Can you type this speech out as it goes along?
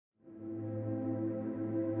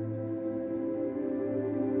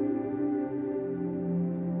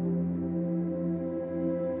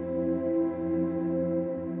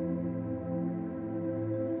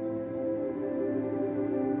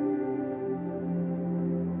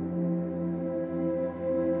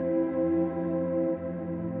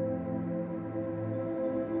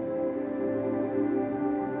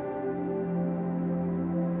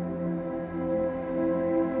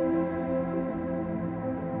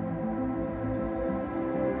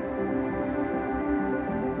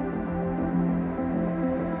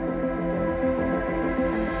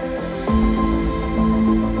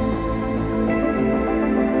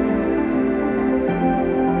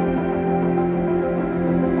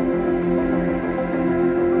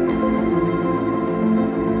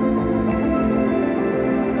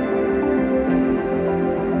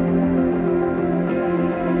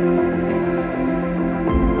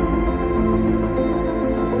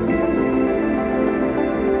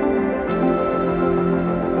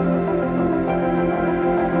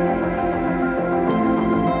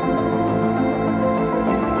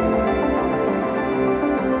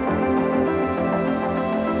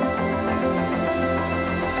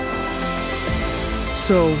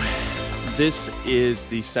So this is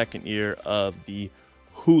the second year of the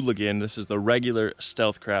Hooligan. This is the regular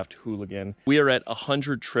Stealthcraft Hooligan. We are at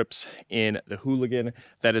 100 trips in the Hooligan.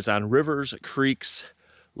 That is on rivers, creeks,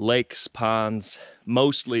 lakes, ponds,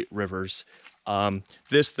 mostly rivers.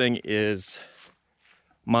 This thing is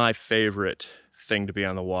my favorite thing to be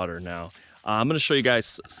on the water now. I'm going to show you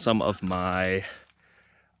guys some of my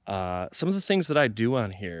some of the things that I do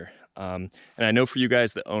on here. And I know for you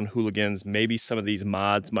guys that own Hooligans, maybe some of these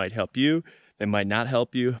mods might help you. They might not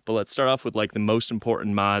help you, but let's start off with like the most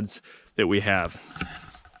important mods that we have.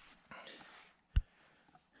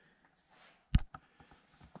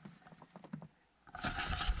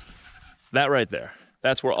 That right there,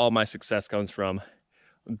 that's where all my success comes from.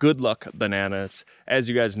 Good luck bananas. As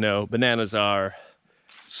you guys know, bananas are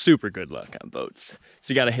super good luck on boats.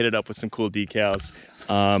 So you gotta hit it up with some cool decals.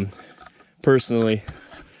 Personally,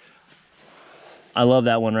 I love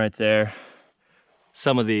that one right there.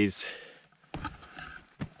 Some of these,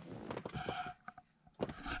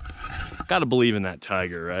 gotta believe in that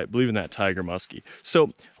tiger, right? Believe in that tiger muskie.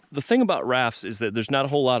 So the thing about rafts is that there's not a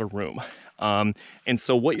whole lot of room. And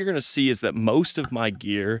so what you're gonna see is that most of my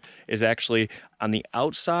gear is actually on the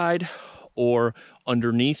outside or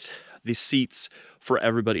underneath the seats for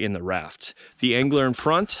everybody in the raft. The angler in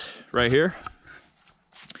front, right here,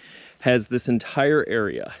 has this entire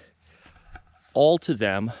area all to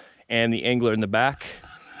them, and the angler in the back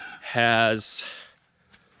has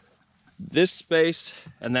this space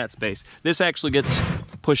and that space. This actually gets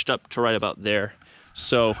pushed up to right about there.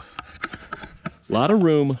 So a lot of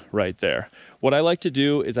room right there. What I like to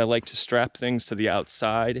do is I like to strap things to the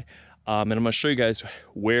outside, and I'm gonna show you guys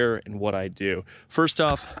where and what I do. First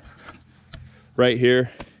off, right here,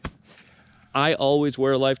 I always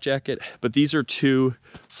wear a life jacket, but these are two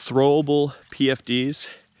throwable PFDs.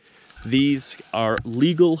 These are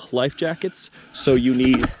legal life jackets, so you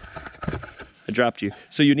need, I dropped you.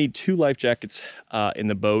 So you need two life jackets in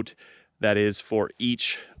the boat. That is for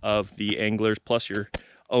each of the anglers, plus your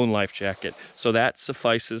own life jacket. So that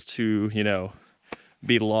suffices to, you know,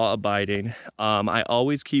 be law abiding. I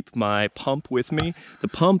always keep my pump with me. The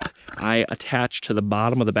pump I attach to the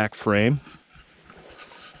bottom of the back frame.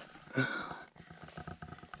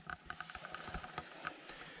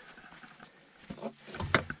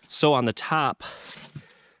 So on the top,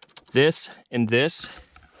 this and this,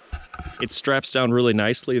 it straps down really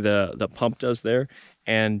nicely, the pump does there,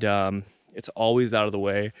 and it's always out of the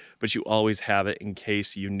way, but you always have it in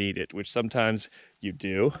case you need it, which sometimes you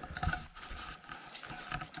do.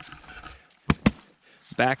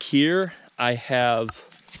 Back here, I have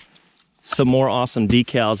some more awesome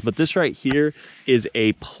decals, but this right here is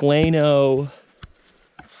a Plano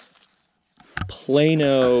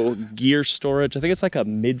gear storage. I think it's like a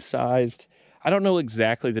mid-sized, I don't know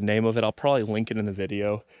exactly the name of it. I'll probably link it in the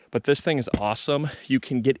video, but this thing is awesome. You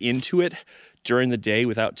can get into it during the day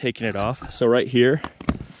without taking it off. So right here,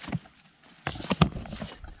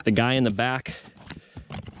 the guy in the back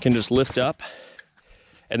can just lift up,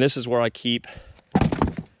 and this is where I keep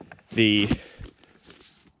the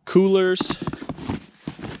coolers.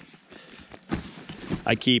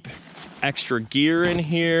 I keep extra gear in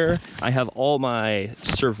here. I have all my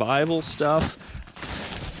survival stuff.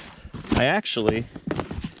 I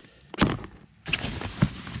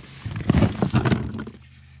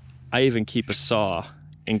even keep a saw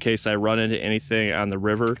in case I run into anything on the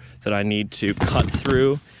river that I need to cut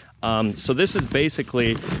through. So this is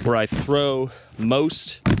basically where I throw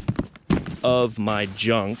most of my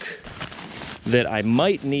junk that I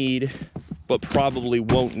might need, but probably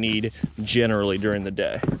won't need generally during the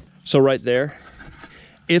day. So right there,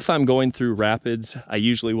 if I'm going through rapids, I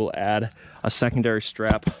usually will add a secondary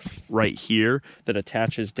strap right here that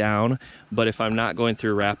attaches down. But if I'm not going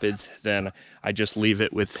through rapids, then I just leave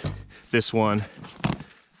it with this one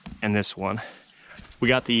and this one. We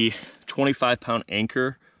got the 25-pound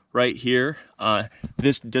anchor right here.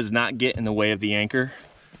 This does not get in the way of the anchor.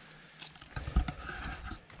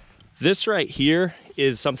 This right here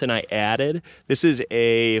is something I added. This is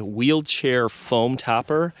a wheelchair foam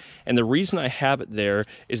topper, and the reason I have it there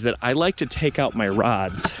is that I like to take out my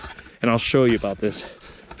rods, and I'll show you about this.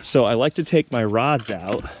 So I like to take my rods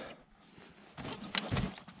out.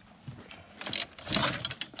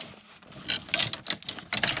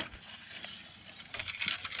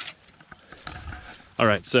 All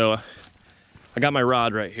right, so I got my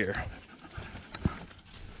rod right here.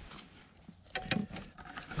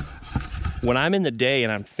 When I'm in the day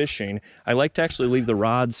and I'm fishing, I like to actually leave the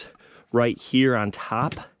rods right here on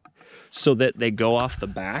top so that they go off the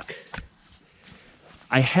back.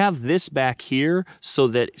 I have this back here so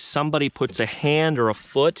that somebody puts a hand or a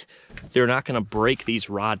foot, they're not gonna break these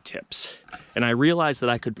rod tips. And I realized that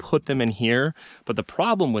I could put them in here, but the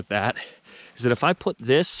problem with that is that if I put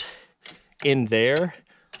this in there,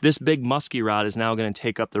 this big musky rod is now gonna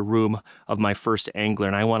take up the room of my first angler,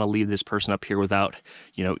 and I wanna leave this person up here without,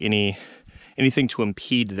 you know, anything to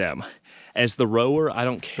impede them. As the rower, I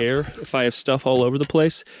don't care if I have stuff all over the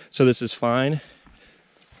place, so this is fine.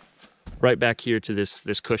 Right back here to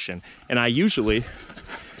this cushion. And I usually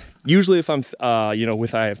if I'm, you know,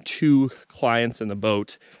 if I have 2 clients in the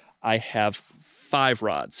boat, I have 5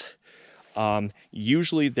 rods.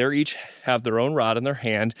 Usually they each have their own rod in their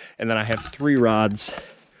hand, and then I have 3 rods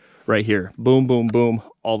right here. Boom, boom, boom,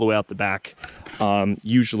 all the way out the back.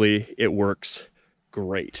 Usually it works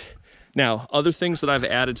great. Now, other things that I've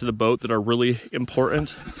added to the boat that are really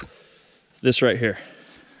important, this right here.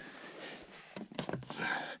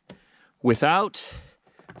 Without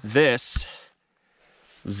this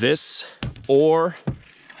oar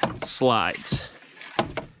slides.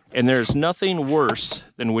 And there's nothing worse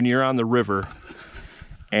than when you're on the river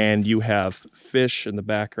and you have fish in the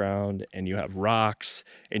background and you have rocks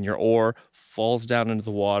and your oar falls down into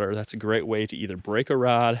the water. That's a great way to either break a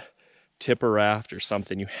rod, tip a raft, or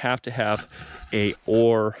something. You have to have a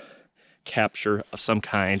oar capture of some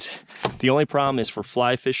kind. The only problem is for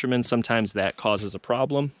fly fishermen, sometimes that causes a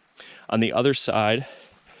problem. On the other side,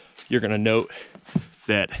 you're gonna note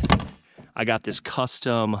that I got this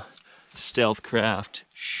custom Stealthcraft,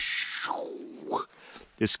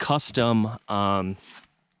 this custom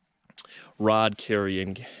rod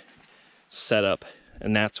carrying setup,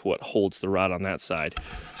 and that's what holds the rod on that side.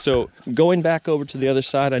 So going back over to the other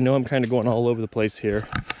side, I know I'm kind of going all over the place here.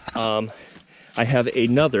 I have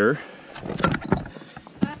another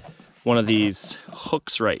one of these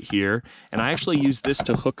hooks right here, and I actually use this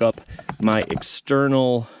to hook up my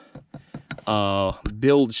external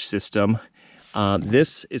bilge system.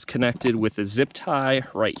 This is connected with a zip tie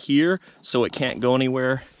right here, so it can't go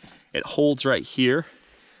anywhere. It holds right here.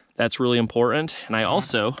 That's really important. And I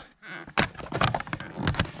also,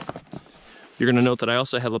 you're gonna note that I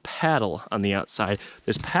also have a paddle on the outside.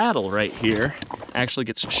 This paddle right here actually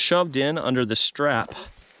gets shoved in under the strap,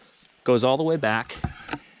 goes all the way back,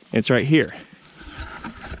 and it's right here.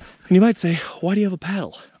 And you might say, why do you have a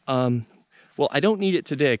paddle? Well, I don't need it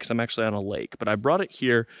today because I'm actually on a lake, but I brought it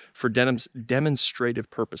here for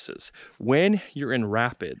demonstrative purposes. When you're in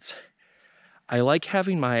rapids, I like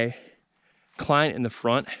having my client in the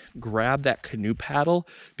front grab that canoe paddle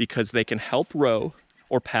because they can help row,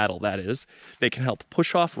 or paddle that is. They can help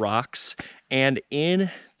push off rocks, and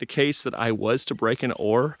in the case that I was to break an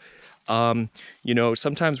oar, you know,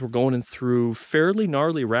 sometimes we're going in through fairly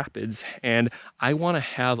gnarly rapids, and I want to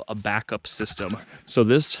have a backup system. So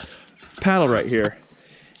this paddle right here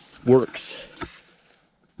works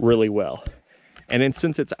really well. And then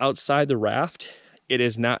since it's outside the raft, it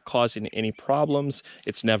is not causing any problems.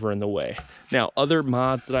 It's never in the way. Now, other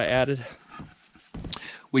mods that I added,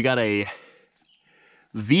 we got a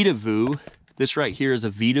Vitavu. This right here is a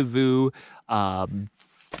Vitavu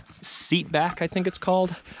seat back, I think it's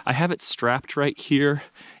called. I have it strapped right here.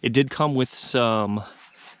 It did come with some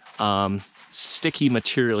sticky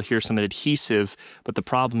material here, some adhesive, but the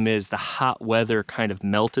problem is the hot weather kind of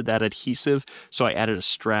melted that adhesive, so I added a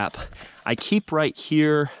strap. I keep right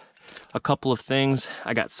here a couple of things.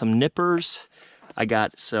 I got some nippers, I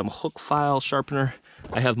got some hook file sharpener,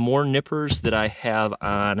 I have more nippers that I have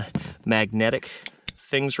on magnetic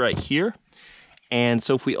things right here. And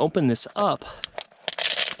so if we open this up,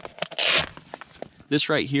 this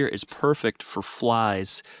right here is perfect for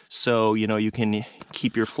flies. So, you know, you can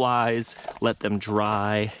keep your flies, let them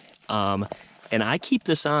dry. And I keep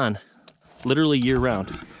this on literally year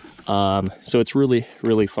round. So it's really,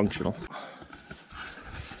 really functional.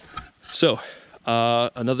 So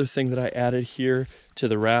another thing that I added here to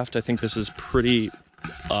the raft, I think this is pretty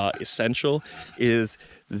essential, is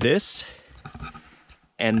this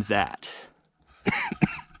and that.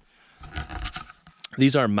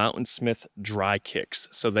 These are Mountain Smith dry kicks.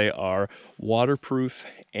 So they are waterproof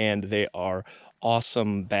and they are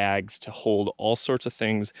awesome bags to hold all sorts of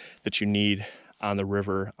things that you need on the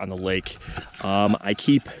river, on the lake. I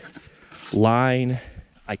keep line,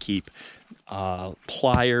 I keep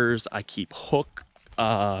pliers, I keep hook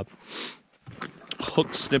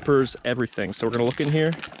snippers, everything. So we're gonna look in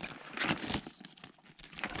here.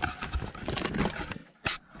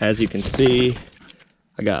 As you can see,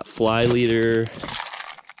 I got fly leader,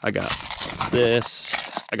 I got this,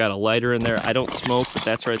 I got a lighter in there. I don't smoke, but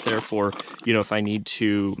that's right there for, you know, if I need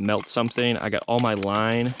to melt something. I got all my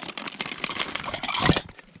line.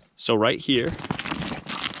 So right here,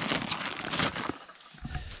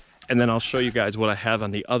 And then I'll show you guys what I have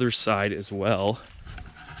on the other side as well.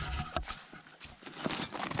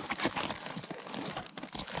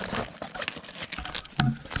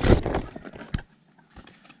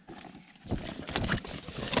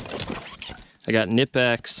 I got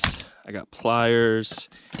Nip-X, I got pliers,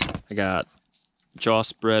 I got jaw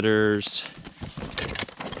spreaders,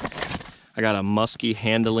 I got a musky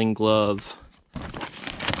handling glove.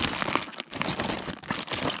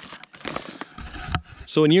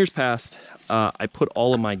 So in years past, I put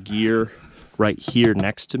all of my gear right here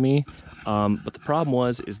next to me, but the problem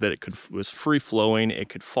is that it was free flowing, it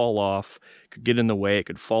could fall off, it could get in the way, it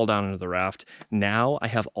could fall down into the raft. Now I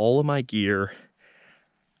have all of my gear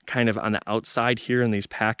kind of on the outside here in these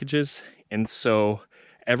packages, and so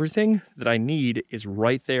everything that I need is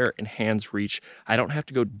right there in hand's reach. I don't have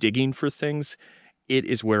to go digging for things. It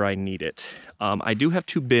is where I need it. I do have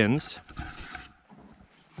 2 bins.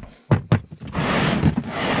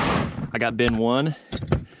 I got bin 1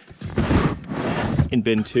 and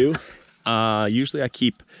bin 2. Usually I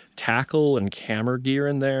keep tackle and camera gear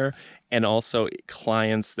in there, and also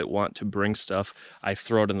clients that want to bring stuff, I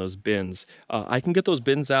throw it in those bins. I can get those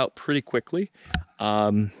bins out pretty quickly,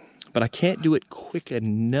 but I can't do it quick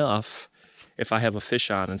enough if I have a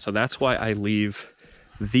fish on, and so that's why I leave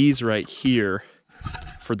these right here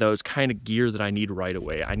for those kind of gear that I need right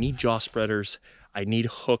away. I need jaw spreaders, I need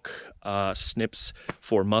hook snips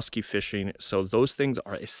for musky fishing, so those things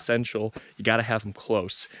are essential. You gotta have them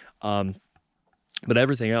close. But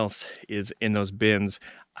everything else is in those bins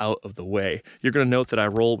out of the way. You're gonna note that I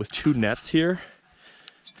roll with 2 nets here.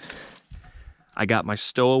 I got my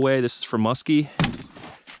stowaway, this is for musky,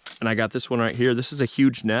 and I got this one right here. This is a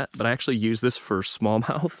huge net, but I actually use this for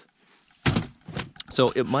smallmouth. So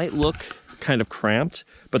it might look kind of cramped,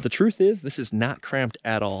 but the truth is this is not cramped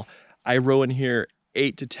at all. I row in here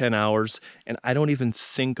 8 to 10 hours, and I don't even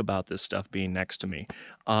think about this stuff being next to me.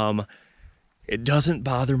 It doesn't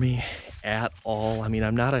bother me at all. I mean,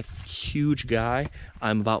 I'm not a huge guy.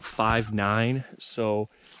 I'm about 5'9", so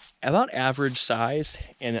about average size,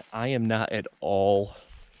 and I am not at all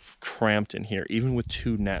cramped in here, even with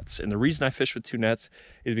 2 nets. And the reason I fish with 2 nets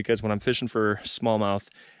is because when I'm fishing for smallmouth,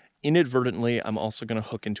 inadvertently, I'm also gonna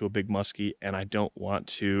hook into a big muskie, and I don't want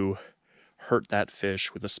to hurt that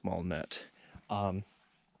fish with a small net.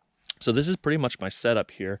 So this is pretty much my setup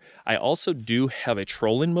here. I also do have a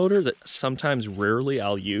trolling motor that sometimes, rarely,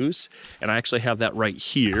 I'll use, and I actually have that right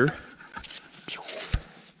here.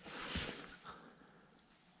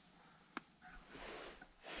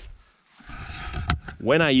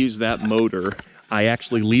 When I use that motor, I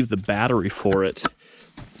actually leave the battery for it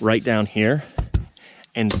right down here.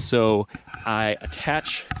 And so I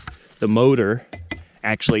attach the motor.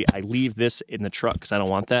 Actually, I leave this in the truck because I don't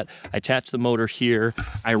want that. I attach the motor here,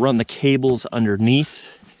 I run the cables underneath,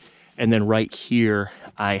 and then right here,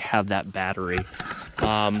 I have that battery.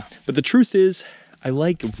 But the truth is, I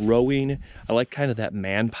like rowing. I like kind of that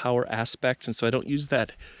manpower aspect, and so I don't use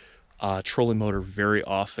that trolling motor very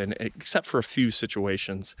often, except for a few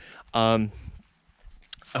situations. I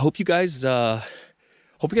hope you guys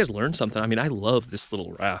learned something. I mean, I love this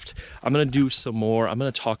little raft. I'm gonna do some more. I'm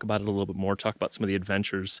gonna talk about it a little bit more, talk about some of the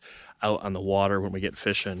adventures out on the water when we get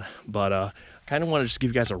fishing. But I kind of want to just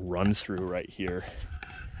give you guys a run through right here.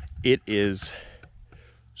 It is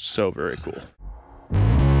so very cool.